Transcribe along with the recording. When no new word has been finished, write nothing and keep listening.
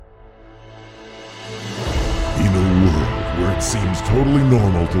In a world where it seems totally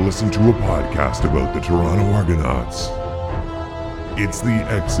normal to listen to a podcast about the Toronto Argonauts, it's the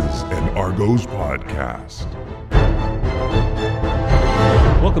X's and Argos podcast.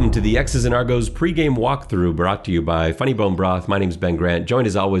 Welcome to the X's and Argos pregame walkthrough, brought to you by Funny Bone Broth. My name's Ben Grant, joined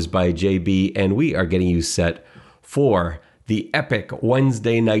as always by JB, and we are getting you set for the epic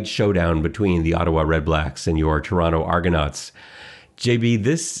Wednesday night showdown between the Ottawa Redblacks and your Toronto Argonauts. JB,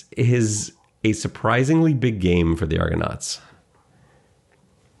 this is a surprisingly big game for the Argonauts.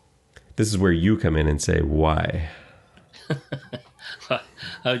 This is where you come in and say, why?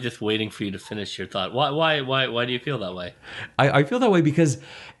 I was just waiting for you to finish your thought. Why do you feel that way? I feel that way because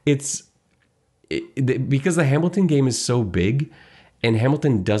because the Hamilton game is so big, and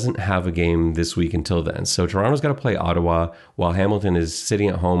Hamilton doesn't have a game this week until then. So Toronto's got to play Ottawa while Hamilton is sitting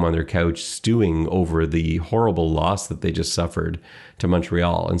at home on their couch stewing over the horrible loss that they just suffered to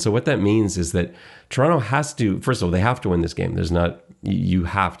Montreal. And so what that means is that Toronto has to, first of all, they have to win this game. You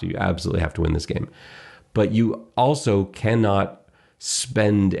absolutely have to win this game. But you also cannot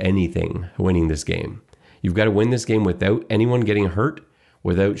spend anything winning this game. You've got to win this game without anyone getting hurt,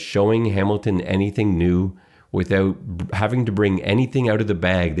 without showing Hamilton anything new, without having to bring anything out of the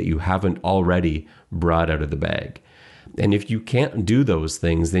bag that you haven't already brought out of the bag. And if you can't do those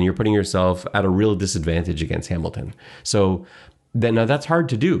things, then you're putting yourself at a real disadvantage against Hamilton. So then now that's hard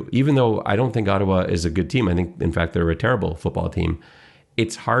to do. Even though I don't think Ottawa is a good team, I think, in fact, they're a terrible football team.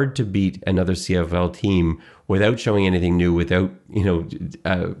 It's hard to beat another CFL team without showing anything new, without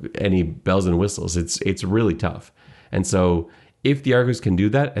any bells and whistles. It's really tough. And so if the Argos can do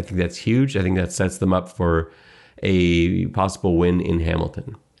that, I think that's huge. I think that sets them up for a possible win in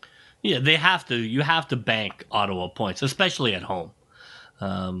Hamilton. Yeah, they have to. You have to bank Ottawa points, especially at home.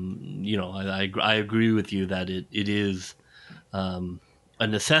 I agree with you that it is a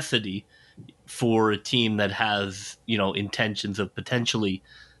necessity for a team that has intentions of potentially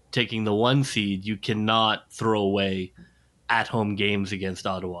taking the 1 seed. You cannot throw away at-home games against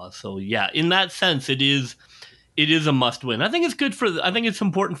Ottawa. So yeah, in that sense, it is a must-win. I think it's good I think it's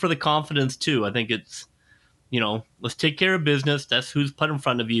important for the confidence too. I think it's, let's take care of business. That's who's put in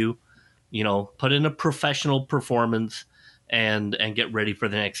front of you. Put in a professional performance and get ready for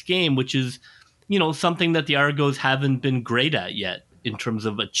the next game, which is, something that the Argos haven't been great at yet in terms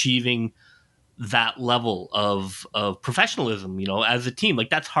of achieving that level of professionalism, as a team. Like,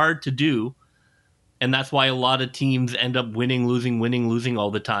 that's hard to do. And that's why a lot of teams end up winning, losing all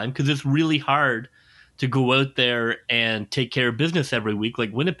the time, because it's really hard to go out there and take care of business every week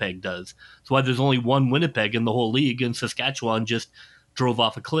like Winnipeg does. That's why there's only one Winnipeg in the whole league, and Saskatchewan just drove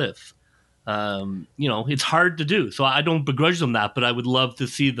off a cliff. It's hard to do. So I don't begrudge them that, but I would love to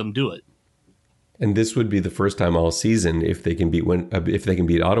see them do it. And this would be the first time all season, if they can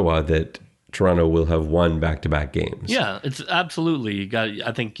beat Ottawa, that Toronto will have won back-to-back games. Yeah, it's absolutely.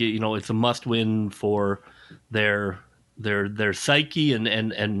 I think it's a must-win for their psyche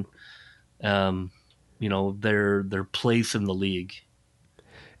and their place in the league.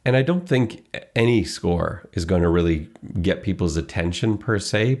 And I don't think any score is going to really get people's attention per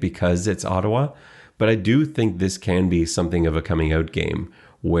se because it's Ottawa. But I do think this can be something of a coming out game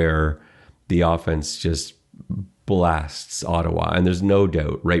where the offense just blasts Ottawa. And there's no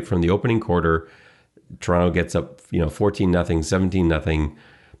doubt, right from the opening quarter, Toronto gets up 14-0, 17-0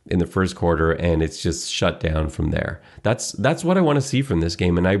 in the first quarter, and it's just shut down from there. That's what I want to see from this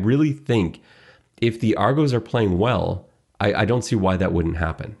game. And I really think if the Argos are playing well, I don't see why that wouldn't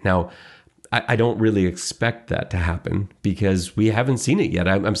happen. Now, I don't really expect that to happen because we haven't seen it yet.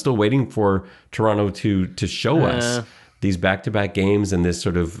 I'm still waiting for Toronto to show us these back-to-back games and this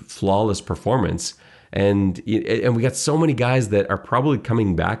sort of flawless performance. And we got so many guys that are probably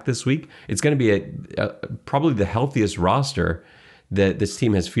coming back this week. It's going to be probably the healthiest roster that this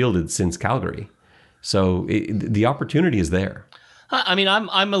team has fielded since Calgary. So the opportunity is there. I mean,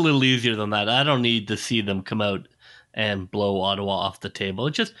 I'm a little easier than that. I don't need to see them come out and blow Ottawa off the table.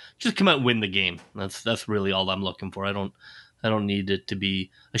 Just come out and win the game. That's really all I'm looking for. I don't need it to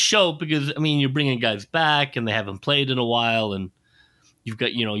be a show because, I mean, you're bringing guys back and they haven't played in a while, and you've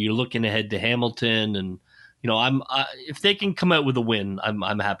got, you're looking ahead to Hamilton, and if they can come out with a win,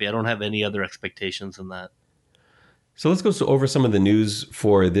 I'm happy. I don't have any other expectations than that. So let's go over some of the news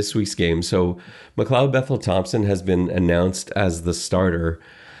for this week's game. So McLeod Bethel-Thompson has been announced as the starter.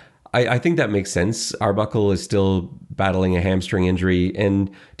 I think that makes sense. Arbuckle is still battling a hamstring injury,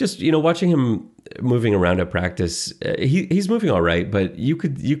 and just watching him moving around at practice, he's moving all right, but you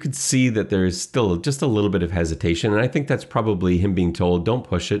could see that there's still just a little bit of hesitation, and I think that's probably him being told, don't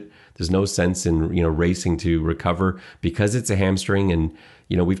push it. There's no sense in, racing to recover because it's a hamstring. And,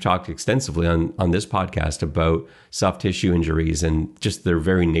 we've talked extensively on this podcast about soft tissue injuries and just their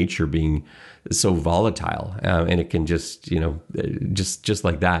very nature being so volatile. And it can just, just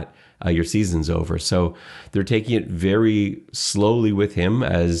like that, your season's over. So they're taking it very slowly with him,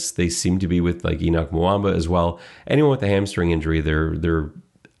 as they seem to be with like Enoch Mwamba as well. Anyone with a hamstring injury, they're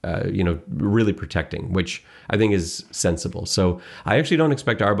really protecting, which I think is sensible. So I actually don't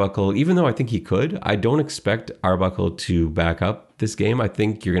expect Arbuckle, even though I think he could, I don't expect Arbuckle to back up this game. I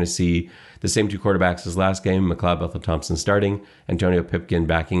think you're going to see the same two quarterbacks as last game, McLeod Bethel-Thompson starting, Antonio Pipkin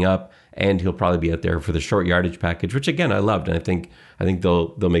backing up, and he'll probably be out there for the short yardage package, which again, I loved. And I think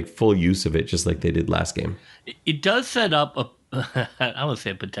they'll make full use of it just like they did last game. It does set up I won't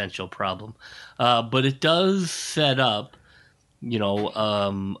say a potential problem, but it does set up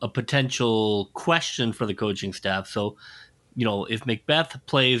a potential question for the coaching staff. So, if Macbeth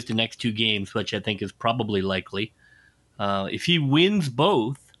plays the next two games, which I think is probably likely, if he wins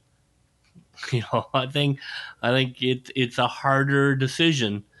both, I think it's a harder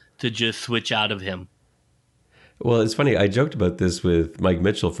decision to just switch out of him. Well, it's funny. I joked about this with Mike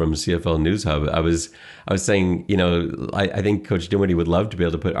Mitchell from CFL News Hub. I was saying, I think Coach Dinwiddie would love to be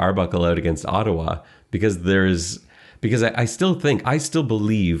able to put Arbuckle out against Ottawa because I still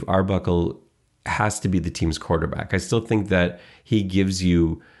believe Arbuckle has to be the team's quarterback. I still think that he gives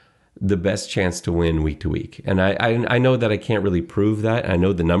you the best chance to win week to week. And I know that I can't really prove that. I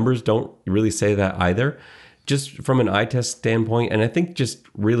know the numbers don't really say that either, just from an eye test standpoint. And I think just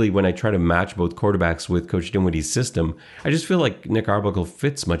really when I try to match both quarterbacks with Coach Dinwiddie's system, I just feel like Nick Arbuckle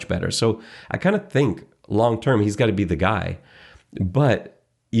fits much better. So I kind of think long term, he's got to be the guy. But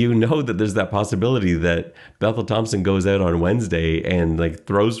that there's that possibility that Bethel-Thompson goes out on Wednesday and like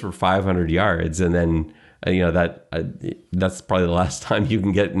throws for 500 yards. And then, that's probably the last time you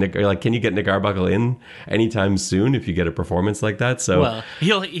can get Nick, or like, can you get Nick Arbuckle in anytime soon if you get a performance like that? So, well,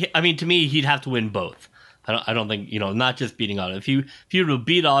 to me, he'd have to win both. I don't think, not just beating Ottawa. If you were to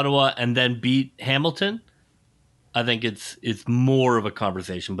beat Ottawa and then beat Hamilton, I think it's more of a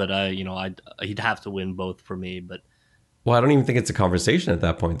conversation, but he'd have to win both for me, but. Well, I don't even think it's a conversation at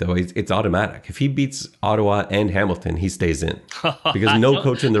that point, though. It's automatic. If he beats Ottawa and Hamilton, he stays in. Because no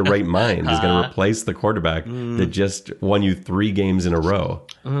coach in their right mind is going to replace the quarterback that just won you 3 games in a row.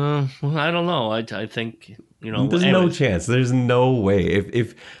 Well, I don't know. I think, There's no chance. There's no way.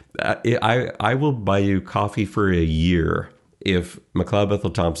 If I will buy you coffee for a year if McLeod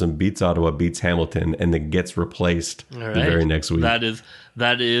Bethel-Thompson beats Ottawa, beats Hamilton, and then gets replaced the very next week.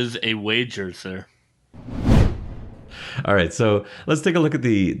 That is a wager, sir. All right, so let's take a look at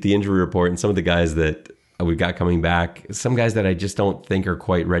the injury report and some of the guys that we've got coming back. Some guys that I just don't think are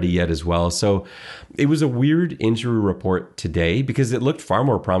quite ready yet as well. So it was a weird injury report today because it looked far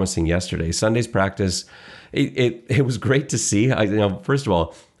more promising yesterday. Sunday's practice, it was great to see. First of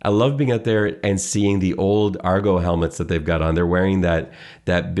all, I love being out there and seeing the old Argo helmets that they've got on. They're wearing that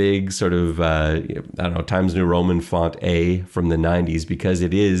big sort of, Times New Roman font A from the 90s because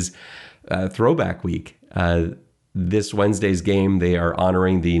it is throwback week. This Wednesday's game, they are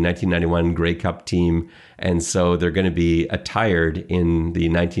honoring the 1991 Grey Cup team. And so they're going to be attired in the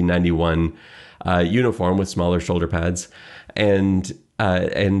 1991 uniform with smaller shoulder pads. And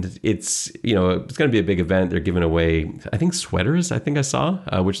it's, it's going to be a big event. They're giving away, I think, sweaters, I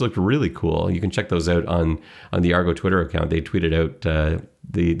saw, which looked really cool. You can check those out on the Argo Twitter account. They tweeted out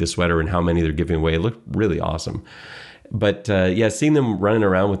the sweater and how many they're giving away. It looked really awesome. But seeing them running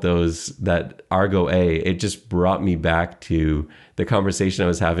around with that Argo A, it just brought me back to the conversation I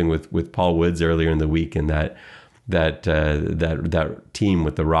was having with Paul Woods earlier in the week, and that team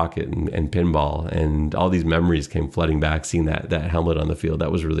with the rocket and pinball, and all these memories came flooding back. Seeing that helmet on the field,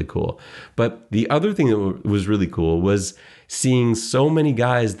 that was really cool. But the other thing that was really cool was seeing so many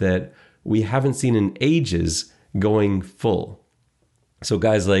guys that we haven't seen in ages going full. So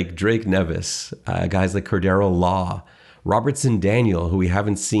guys like Drake Nevis, guys like Cordero Law, Robertson Daniel, who we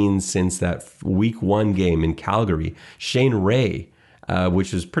haven't seen since that week 1 game in Calgary. Shane Ray,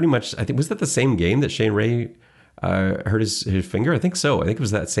 which was pretty much, I think, was that the same game that Shane Ray hurt his finger? I think so. I think it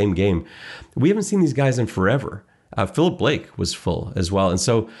was that same game. We haven't seen these guys in forever. Philip Blake was full as well. And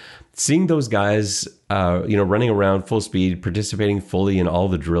so seeing those guys, running around full speed, participating fully in all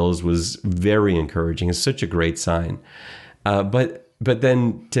the drills was very encouraging. It's such a great sign. But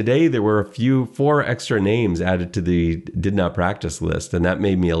then today there were 4 extra names added to the did not practice list, and that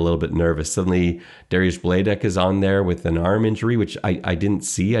made me a little bit nervous. Suddenly, Darius Bladek is on there with an arm injury, which I didn't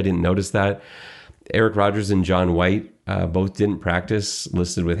see. I didn't notice that. Eric Rogers and John White both didn't practice,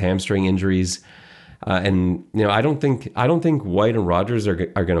 listed with hamstring injuries. And I don't think White and Rogers are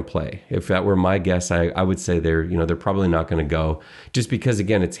going to play. If that were my guess, I would say they're probably not going to go, just because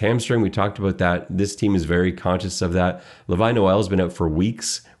again it's hamstring. We talked about that. This team is very conscious of that. Levi Noel's been out for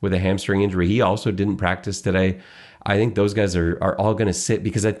weeks with a hamstring injury. He also didn't practice today. I think those guys are all going to sit,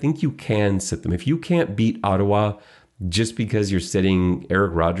 because I think you can sit them. If you can't beat Ottawa just because you're sitting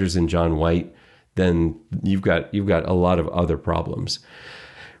Eric Rogers and John White, then you've got a lot of other problems.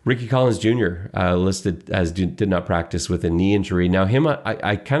 Ricky Collins Jr. Listed as did not practice with a knee injury. Now him,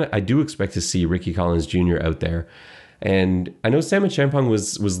 I do expect to see Ricky Collins Jr. out there, and I know Salmon Champong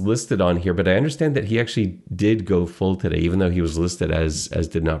was listed on here, but I understand that he actually did go full today, even though he was listed as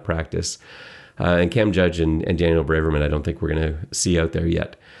did not practice. And Cam Judge and Daniel Braverman, I don't think we're going to see out there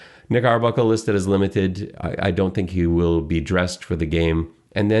yet. Nick Arbuckle listed as limited. I don't think he will be dressed for the game,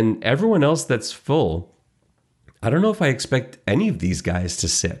 and then everyone else that's full, I don't know if I expect any of these guys to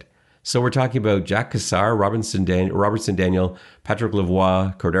sit. So we're talking about Jack Cassar, Robertson Daniel, Patrick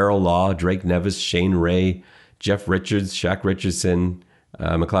Lavoie, Cordero Law, Drake Nevis, Shane Ray, Jeff Richards, Shaq Richardson,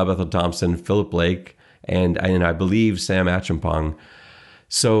 McLeod Bethel-Thompson, Philip Blake, and I believe Sam Acheampong.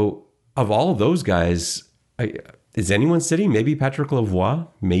 So of all of those guys, is anyone sitting? Maybe Patrick Lavoie,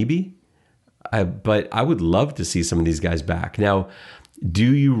 maybe. But I would love to see some of these guys back. Now,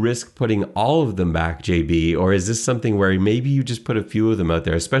 do you risk putting all of them back, JB? Or is this something where maybe you just put a few of them out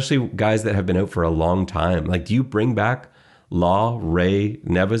there, especially guys that have been out for a long time? Like, do you bring back Law, Ray,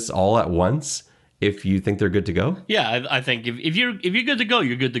 Nevis all at once if you think they're good to go? Yeah, I think if you're good to go,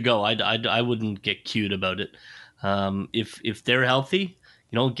 you're good to go. I wouldn't get cute about it. If they're healthy,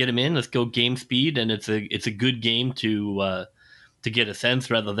 get them in. Let's go game speed, and it's a good game to get a sense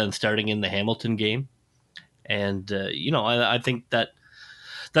rather than starting in the Hamilton game. And I think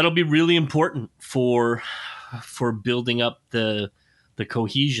that'll be really important for building up the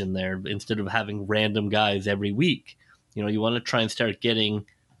cohesion there, instead of having random guys every week. You want to try and start getting,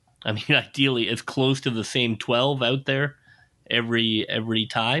 ideally as close to the same 12 out there every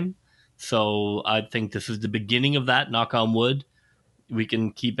time. So I think this is the beginning of that. Knock on wood, we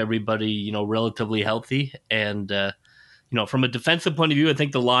can keep everybody relatively healthy. And from a defensive point of view, I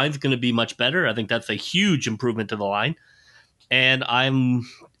think the line's going to be much better. I think that's a huge improvement to the line. And I'm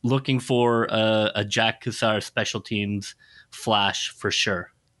looking for a Jack Cassar special teams flash for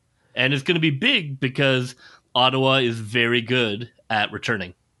sure. And it's going to be big because Ottawa is very good at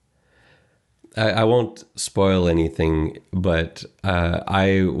returning. I won't spoil anything, but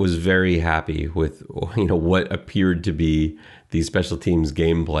I was very happy with what appeared to be the special teams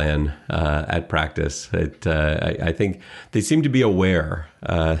game plan at practice. I think they seem to be aware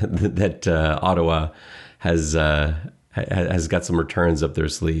that Ottawa has got some returns up their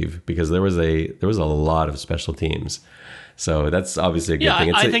sleeve, because there was a lot of special teams. So that's obviously a good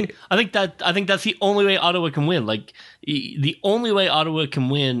thing. I think that's the only way Ottawa can win. Like, the only way Ottawa can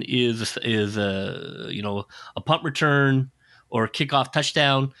win is a punt return or a kickoff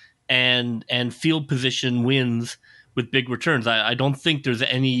touchdown and field position wins with big returns. I don't think there's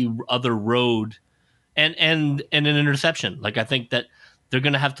any other road, and an interception. Like, I think that they're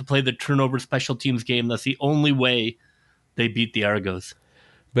going to have to play the turnover special teams game. That's the only way they beat the Argos.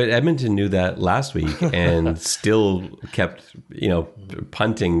 But Edmonton knew that last week and still kept,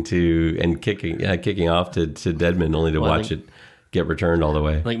 punting to and kicking off to Dedmon, only to watch it get returned all the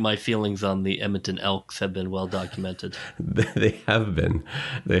way. I think my feelings on the Edmonton Elks have been well documented. They have been.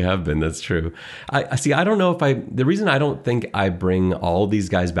 That's true. I see. I don't know if the reason I don't think I bring all these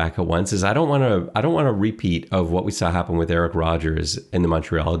guys back at once is I don't want a repeat of what we saw happen with Eric Rogers in the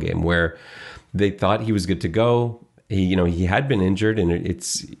Montreal game, where they thought he was good to go. He had been injured, and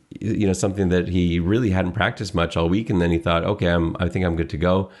it's something that he really hadn't practiced much all week. And then he thought, okay, I think I'm good to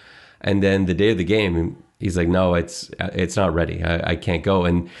go. And then the day of the game, he's like, no, it's not ready. I can't go.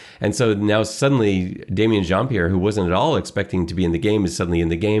 And so now suddenly Damien Jean-Pierre, who wasn't at all expecting to be in the game, is suddenly in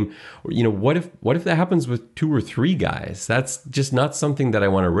the game. What if that happens with 2 or 3 guys? That's just not something that I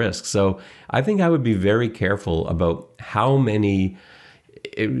want to risk. So I think I would be very careful about how many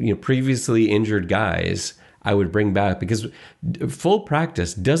previously injured guys I would bring back, because full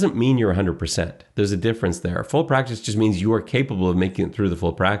practice doesn't mean you're 100%. There's a difference there. Full practice just means you are capable of making it through the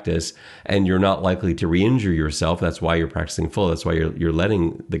full practice, and you're not likely to re-injure yourself. That's why you're practicing full. That's why you're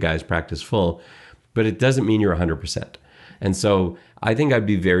letting the guys practice full. But it doesn't mean you're 100%. And so I think I'd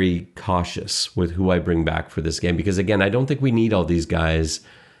be very cautious with who I bring back for this game, because again, I don't think we need all these guys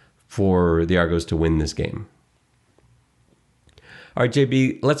for the Argos to win this game. All right,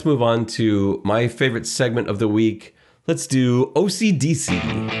 JB, let's move on to my favorite segment of the week. Let's do OCDC.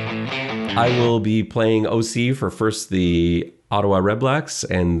 I will be playing OC for first the Ottawa Redblacks,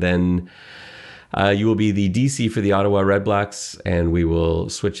 and then You will be the DC for the Ottawa Redblacks, and we will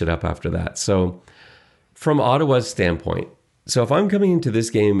switch it up after that. So from Ottawa's standpoint, so if I'm coming into this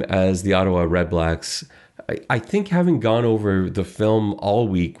game as the Ottawa Redblacks, I think having gone over the film all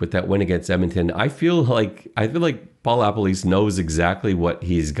week with that win against Edmonton, I feel like Paul LaPolice knows exactly what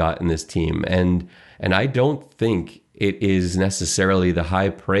he's got in this team, and I don't think it is necessarily the high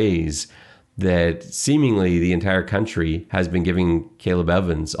praise that seemingly the entire country has been giving Caleb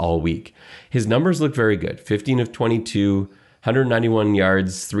Evans all week. His numbers look very good: 15 of 22, 191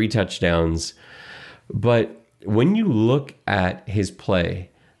 yards, 3 touchdowns. But when you look at his play,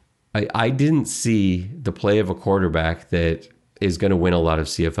 I didn't see the play of a quarterback that is going to win a lot of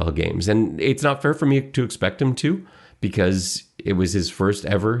CFL games. And it's not fair for me to expect him to, because it was his first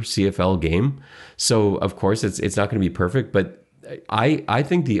ever CFL game. So, of course, it's not going to be perfect. But I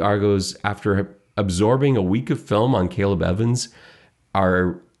think the Argos, after absorbing a week of film on Caleb Evans,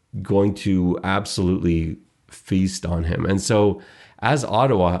 are going to absolutely feast on him. And so as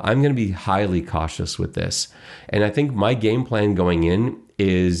Ottawa, I'm going to be highly cautious with this. And I think my game plan going in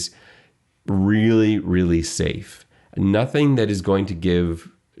is really, really safe. Nothing that is going to give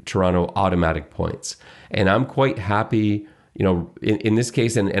Toronto automatic points. And I'm quite happy, in this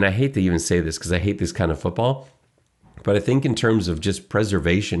case, and I hate to even say this because I hate this kind of football, but I think in terms of just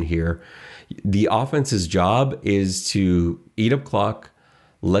preservation here, the offense's job is to eat up clock,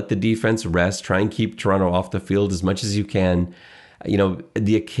 let the defense rest, try and keep Toronto off the field as much as you can.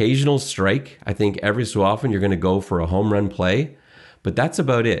 The occasional strike, I think every so often you're going to go for a home run play, but that's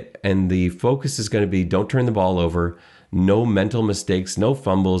about it. And the focus is going to be, don't turn the ball over, no mental mistakes, no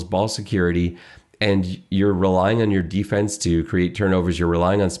fumbles, ball security. And you're relying on your defense to create turnovers. You're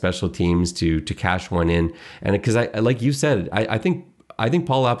relying on special teams to cash one in. And because like you said, I think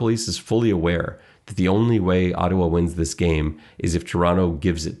Paul LaPolice is fully aware that the only way Ottawa wins this game is if Toronto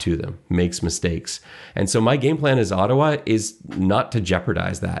gives it to them, makes mistakes. And so my game plan as Ottawa is not to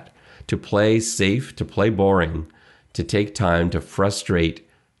jeopardize that, to play safe, to play boring, to take time to frustrate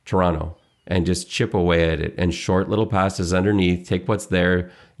Toronto and just chip away at it, and short little passes underneath, take what's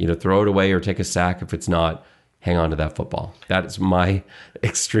there, throw it away or take a sack. If it's not, hang on to that football. That is my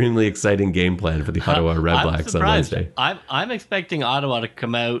extremely exciting game plan for the Ottawa Redblacks on Wednesday. I'm expecting Ottawa to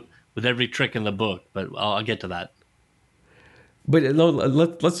come out with every trick in the book, but I'll get to that. But no,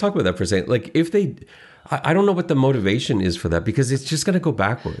 let's talk about that for a second. Like, if they, I don't know what the motivation is for that, because it's just going to go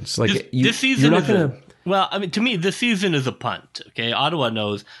backwards. Like, this season, you're not going to. Well, I mean, to me, this season is a punt. Okay, Ottawa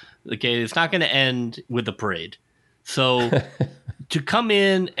knows. Okay, it's not going to end with a parade. So to come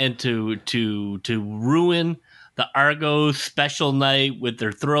in and to ruin the Argos special night with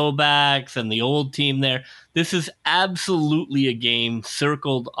their throwbacks and the old team there, this is absolutely a game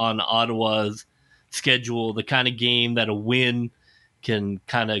circled on Ottawa's schedule, the kind of game that a win can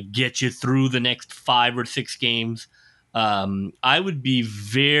kind of get you through the next 5 or 6 games. I would be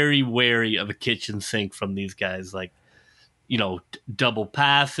very wary of a kitchen sink from these guys, like, double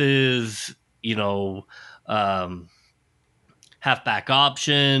passes, halfback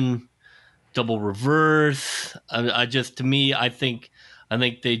option, double reverse. I think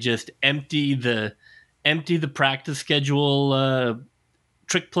they just empty the practice schedule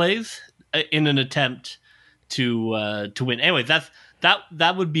trick plays in an attempt to win. Anyway,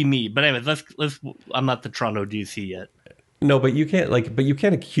 that would be me. But anyway, let's. I'm not the Toronto DC yet. No, but you can't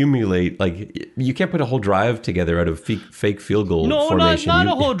accumulate, you can't put a whole drive together out of fake field goal formation. No, not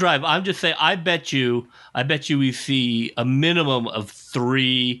a whole drive. I'm just saying, I bet you we see a minimum of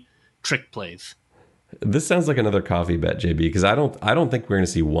 3 trick plays. This sounds like another coffee bet, JB, because I don't think we're going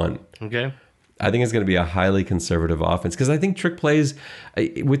to see one. Okay. I think it's going to be a highly conservative offense, because I think trick plays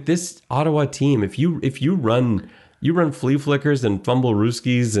with this Ottawa team, if you run flea flickers and fumble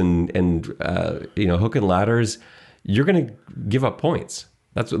rooskies and hook and ladders, you're going to give up points.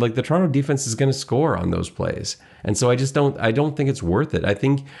 That's what, the Toronto defense is going to score on those plays. And so I don't think it's worth it. I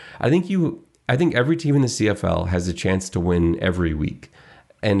think every team in the CFL has a chance to win every week.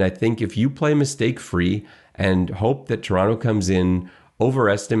 And I think if you play mistake free and hope that Toronto comes in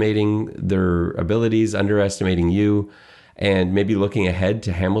overestimating their abilities, underestimating you, and maybe looking ahead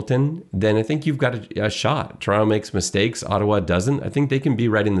to Hamilton, then I think you've got a shot. Toronto makes mistakes, Ottawa doesn't. I think they can be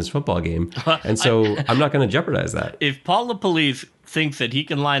right in this football game. And so I'm not going to jeopardize that. If Paul LaPolice thinks that he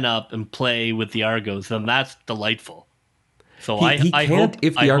can line up and play with the Argos, then that's delightful. So he can't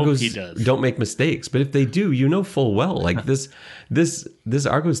if the Argos don't make mistakes. But if they do, full well, this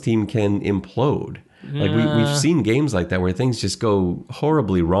Argos team can implode. We've seen games like that where things just go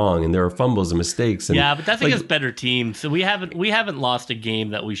horribly wrong and there are fumbles and mistakes. And, but that's against better teams. So we haven't lost a game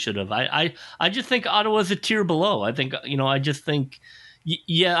that we should have. I just think Ottawa's a tier below. I think I just think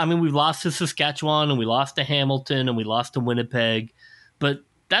Yeah, I mean, we lost to Saskatchewan and we lost to Hamilton and we lost to Winnipeg, but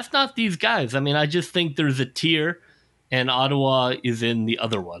that's not these guys. I mean, I just think there's a tier, and Ottawa is in the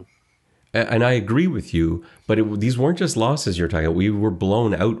other one. And I agree with you, but these weren't just losses you're talking about. We were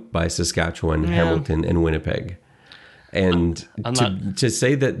blown out by Saskatchewan, Hamilton, and Winnipeg. And to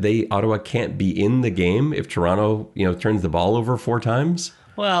say that Ottawa can't be in the game if Toronto, turns the ball over 4 times.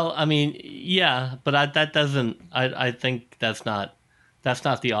 Well, I mean, yeah, but that doesn't. I think that's not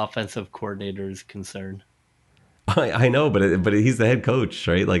the offensive coordinator's concern. I know, but he's the head coach,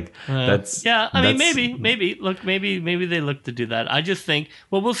 right? Like that's I mean, maybe they look to do that. I just think,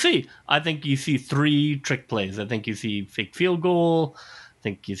 well, we'll see. I think you see 3 trick plays. I think you see fake field goal. I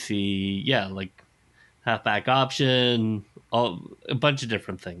think you see like halfback option, a bunch of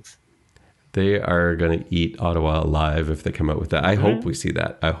different things. They are going to eat Ottawa alive if they come out with that. I hope we see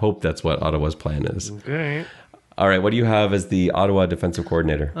that. I hope that's what Ottawa's plan is. Okay. All right. What do you have as the Ottawa defensive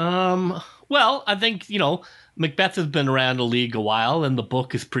coordinator? Well, I think, Macbeth has been around the league a while, and the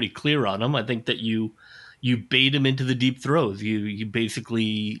book is pretty clear on him. I think that you bait him into the deep throws. You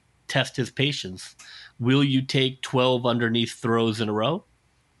basically test his patience. Will you take 12 underneath throws in a row?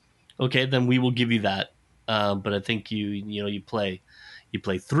 Okay, then we will give you that. But I think you play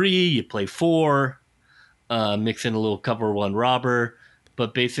 3, you play 4, mix in a little cover 1 robber.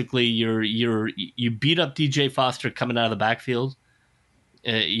 But basically, you beat up DJ Foster coming out of the backfield.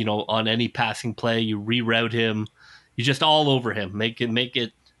 On any passing play, you reroute him. You just all over him. Make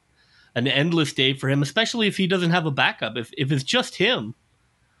it an endless day for him, especially if he doesn't have a backup. If it's just him,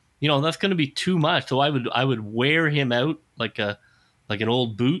 that's going to be too much. So I would wear him out like an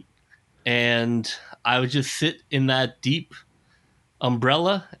old boot, and I would just sit in that deep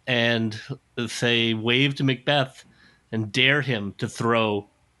umbrella and say, wave to Macbeth and dare him to throw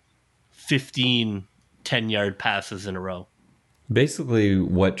 15 10-yard passes in a row. Basically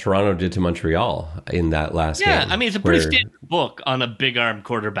what Toronto did to Montreal in that last game. Yeah, I mean, it's a pretty standard book on a big arm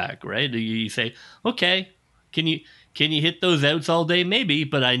quarterback, right? You say, okay, can you hit those outs all day? Maybe,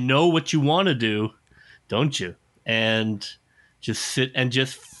 but I know what you want to do, don't you? And just sit and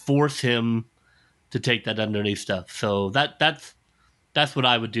just force him to take that underneath stuff. So that's what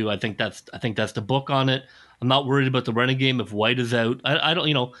I would do. I think that's the book on it. I'm not worried about the running game if White is out. I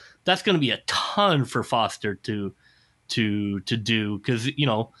don't, that's going to be a ton for Foster to do, because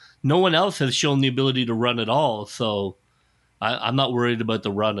no one else has shown the ability to run at all. So I'm not worried about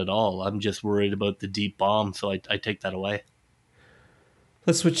the run at all. I'm just worried about the deep bomb. So I take that away.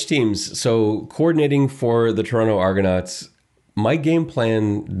 Let's switch teams. So coordinating for the Toronto Argonauts, my game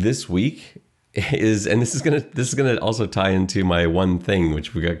plan this week is, and this is gonna also tie into my one thing,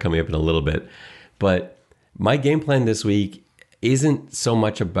 which we got coming up in a little bit, but my game plan this week isn't so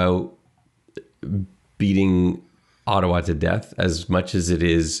much about beating Ottawa to death as much as it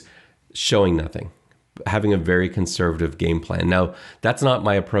is showing nothing, having a very conservative game plan. Now, that's not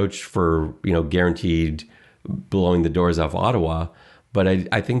my approach for, guaranteed blowing the doors off Ottawa, but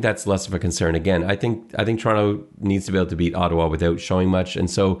I think that's less of a concern. Again, I think Toronto needs to be able to beat Ottawa without showing much. And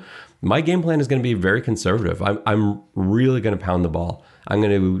so my game plan is going to be very conservative. I'm really going to pound the ball. I'm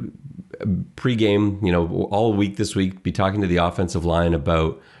going to pregame, all week this week, be talking to the offensive line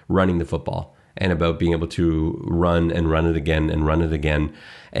about running the football and about being able to run it again and run it again.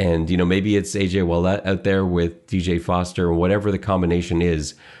 And, maybe it's AJ Ouellette out there with DJ Foster, or whatever the combination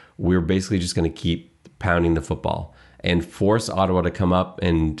is. We're basically just going to keep pounding the football and force Ottawa to come up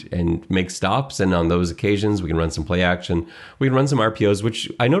and make stops. And on those occasions, we can run some play action. We can run some RPOs,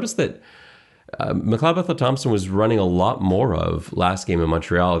 which I noticed that McLeod Bethel-Thompson was running a lot more of last game in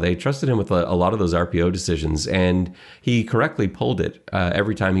Montreal. They trusted him with a lot of those RPO decisions, and he correctly pulled it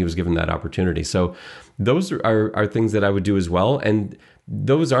every time he was given that opportunity. So those are things that I would do as well. And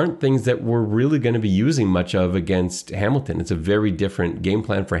those aren't things that we're really going to be using much of against Hamilton. It's a very different game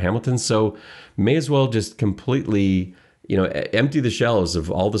plan for Hamilton. So may as well just completely, empty the shelves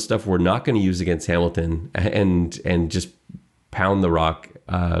of all the stuff we're not going to use against Hamilton and just pound the rock,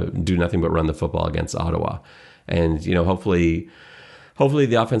 do nothing but run the football against Ottawa. And, hopefully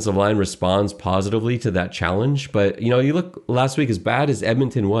the offensive line responds positively to that challenge. But, you look last week, as bad as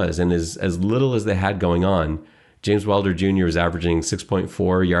Edmonton was and as little as they had going on, James Wilder Jr. is averaging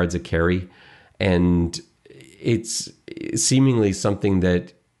 6.4 yards a carry. And it's seemingly something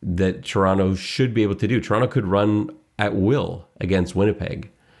that Toronto should be able to do. Toronto could run at will against Winnipeg.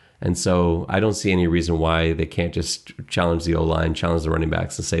 And so I don't see any reason why they can't just challenge the O-line, challenge the running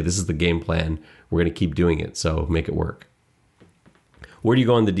backs, and say, this is the game plan. We're going to keep doing it, so make it work. Where do you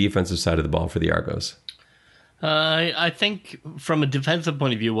go on the defensive side of the ball for the Argos? I think from a defensive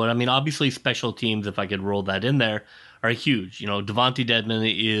point of view, obviously special teams, if I could roll that in there, are huge. Devontae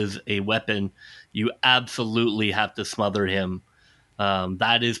Dedmon is a weapon. You absolutely have to smother him.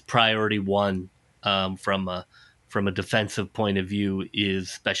 That is priority one from a defensive point of view is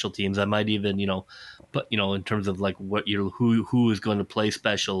special teams. I might even, but in terms of like what who is going to play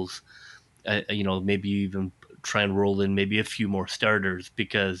specials, maybe even try and roll in maybe a few more starters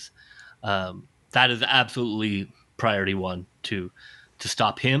because that is absolutely priority one to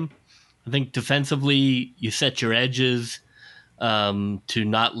stop him. I think defensively, you set your edges to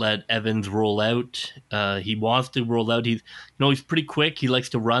not let Evans roll out. He wants to roll out. He's pretty quick. He likes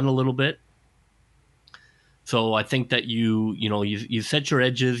to run a little bit. So I think that you set your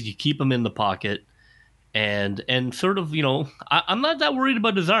edges, you keep him in the pocket, and sort of I'm not that worried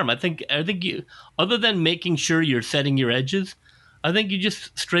about his arm. I think you, other than making sure you're setting your edges, I think you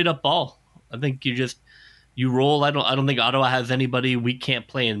just straight up ball. I think you roll. I don't think Ottawa has anybody we can't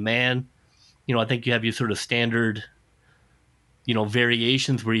play in man. I think you have your sort of standard,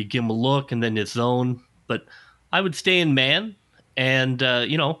 variations where you give them a look and then it's zone. But I would stay in man and,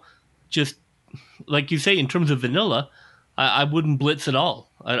 just like you say, in terms of vanilla, I wouldn't blitz at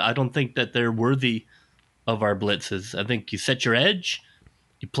all. I don't think that they're worthy of our blitzes. I think you set your edge,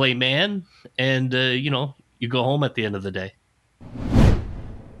 you play man, and, you go home at the end of the day.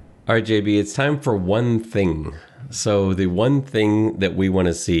 All right, JB, it's time for one thing. So the one thing that we want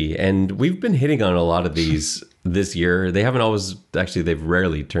to see, and we've been hitting on a lot of these this year. They haven't always, actually, they've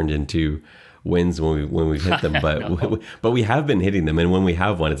rarely turned into wins when we've hit them, but we have been hitting them. And when we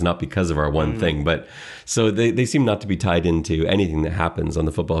have one, it's not because of our one thing. But so they seem not to be tied into anything that happens on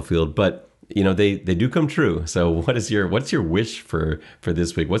the football field. But they do come true. So what's your wish for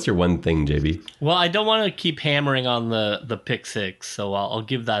this week? What's your one thing, JB? Well, I don't want to keep hammering on the pick six, so I'll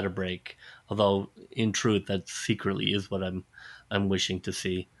give that a break. Although in truth, that secretly is what I'm wishing to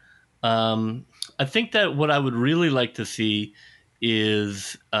see. I think that what I would really like to see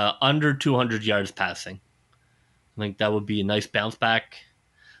is under 200 yards passing. I think that would be a nice bounce back.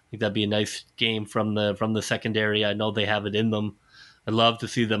 I think that'd be a nice game from the secondary. I know they have it in them. I'd love to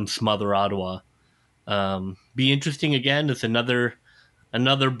see them smother Ottawa. Be interesting again. It's another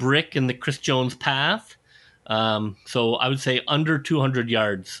brick in the Chris Jones path. So I would say under 200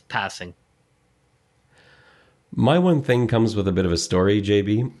 yards passing. My one thing comes with a bit of a story,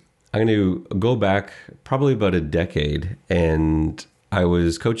 JB. I'm going to go back probably about a decade, and I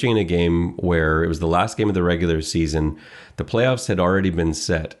was coaching in a game where it was the last game of the regular season. The playoffs had already been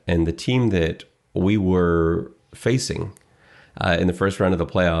set, and the team that we were facing in the first round of the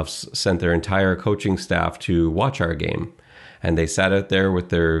playoffs sent their entire coaching staff to watch our game. And they sat out there with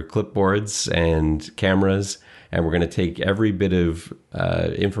their clipboards and cameras, and were going to take every bit of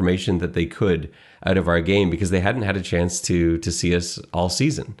information that they could out of our game because they hadn't had a chance to see us all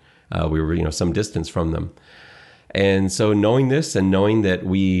season. We were, some distance from them. And so knowing this and knowing that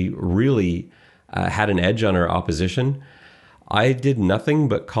we really had an edge on our opposition, I did nothing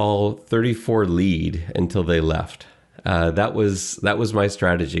but call 34 lead until they left. That was my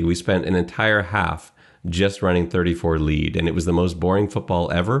strategy. We spent an entire half just running 34 lead, and it was the most boring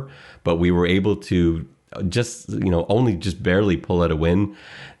football ever, but we were able to only just barely pull out a win.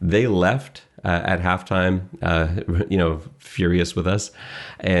 They left at halftime, furious with us,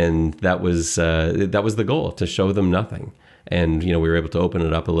 and that was the goal, to show them nothing. And we were able to open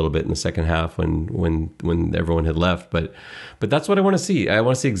it up a little bit in the second half when everyone had left. But that's what I want to see. I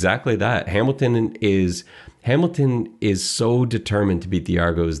want to see exactly that. Hamilton is so determined to beat the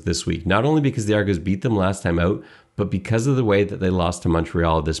Argos this week, not only because the Argos beat them last time out, but because of the way that they lost to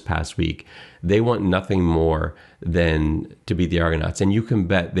Montreal this past week. They want nothing more than to beat the Argonauts. And you can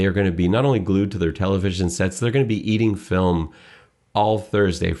bet they are going to be not only glued to their television sets, they're going to be eating film all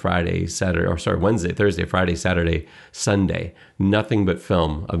Thursday, Friday, Saturday, Wednesday, Thursday, Friday, Saturday, Sunday. Nothing but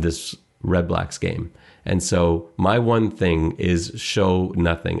film of this Red Blacks game. And so my one thing is show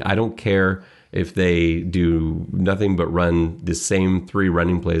nothing. I don't care if they do nothing but run the same 3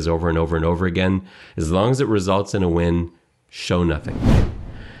 running plays over and over and over again. As long as it results in a win, show nothing.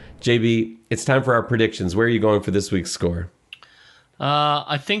 JB, it's time for our predictions. Where are you going for this week's score?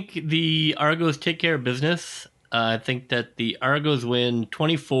 I think the Argos take care of business. I think that the Argos win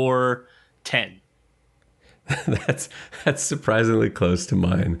 24-10. That's surprisingly close to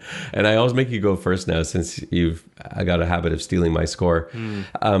mine, and I always make you go first now since I got a habit of stealing my score.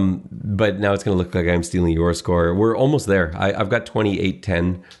 But now it's going to look like I'm stealing your score. We're almost there. I've got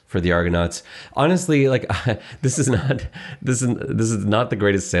 28-10 for the Argonauts. Honestly, like this is not the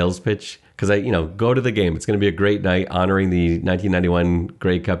greatest sales pitch because go to the game. It's going to be a great night honoring the 1991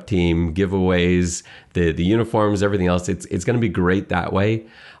 Grey Cup team, giveaways, the uniforms, everything else. It's going to be great that way.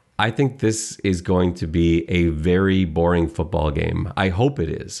 I think this is going to be a very boring football game. I hope it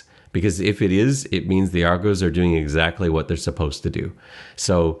is, because if it is, it means the Argos are doing exactly what they're supposed to do.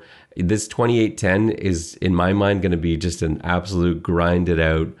 So this 28-10 is, in my mind, going to be just an absolute grind it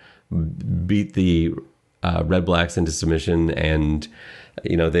out, beat the Red Blacks into submission, and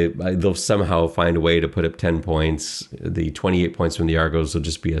they'll somehow find a way to put up 10 points. The 28 points from the Argos will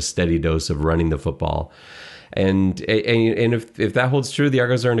just be a steady dose of running the football. And if that holds true, the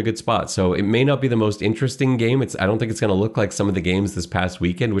Argos are in a good spot. So it may not be the most interesting game. I don't think it's going to look like some of the games this past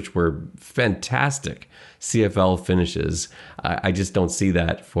weekend, which were fantastic CFL finishes. I just don't see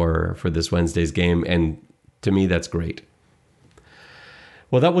that for this Wednesday's game. And to me, that's great.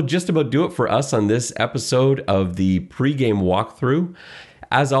 Well, that will just about do it for us on this episode of the pregame walkthrough.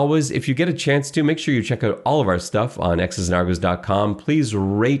 As always, if you get a chance to, make sure you check out all of our stuff on xsandargos.com. Please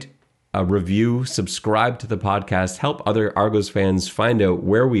rate, review, subscribe to the podcast, help other Argos fans find out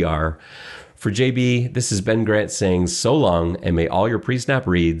where we are. For JB, this is Ben Grant saying so long, and may all your pre-snap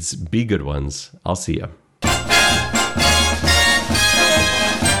reads be good ones. I'll see you.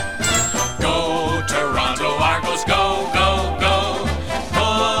 Go, Toronto Argos, go, go, go.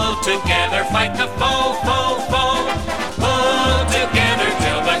 Pull together, fight the foe, foe, foe.